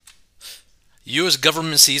U.S.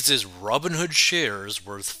 government seizes Robinhood shares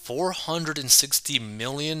worth $460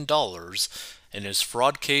 million in its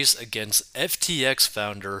fraud case against FTX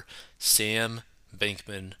founder Sam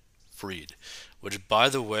Bankman-Fried. Which, by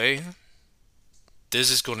the way, this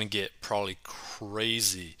is going to get probably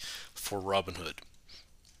crazy for Robinhood.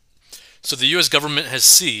 So the US government has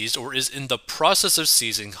seized or is in the process of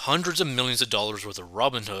seizing hundreds of millions of dollars worth of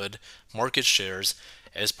Robinhood market shares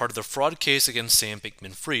as part of the fraud case against Sam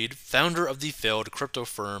Bankman-Fried, founder of the failed crypto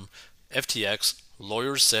firm FTX,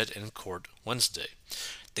 lawyers said in court Wednesday.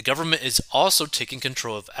 The government is also taking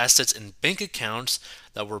control of assets and bank accounts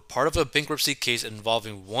that were part of a bankruptcy case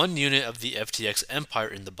involving one unit of the FTX empire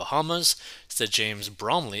in the Bahamas, said James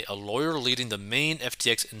Bromley, a lawyer leading the main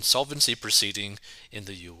FTX insolvency proceeding in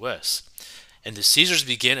the U.S. And the seizures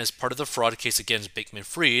began as part of the fraud case against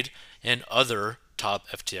Bankman-Fried and other top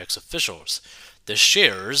FTX officials. The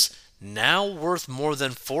shares, now worth more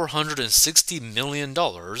than $460 million,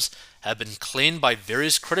 have been claimed by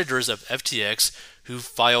various creditors of FTX who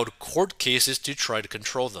filed court cases to try to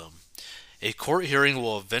control them. A court hearing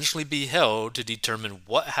will eventually be held to determine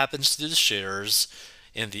what happens to the shares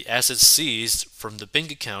and the assets seized from the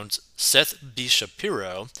bank accounts, Seth B.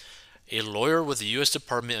 Shapiro, a lawyer with the U.S.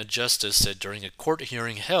 Department of Justice, said during a court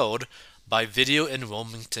hearing held by video in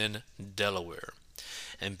Wilmington, Delaware.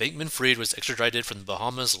 And Bankman-Fried was extradited from the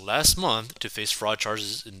Bahamas last month to face fraud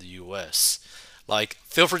charges in the U.S.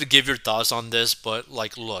 Feel free to give your thoughts on this, but,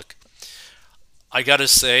 look, I gotta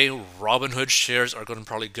say, Robinhood shares are gonna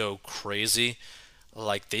probably go crazy.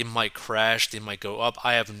 They might crash, they might go up.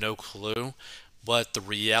 I have no clue. But the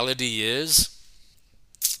reality is,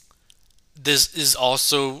 this is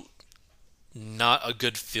also not a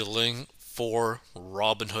good feeling for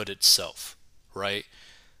Robinhood itself, right?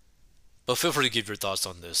 But feel free to give your thoughts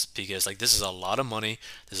on this because this is a lot of money.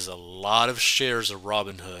 This is a lot of shares of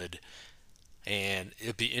Robinhood, and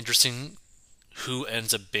it'd be interesting who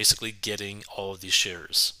ends up basically getting all of these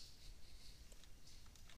shares.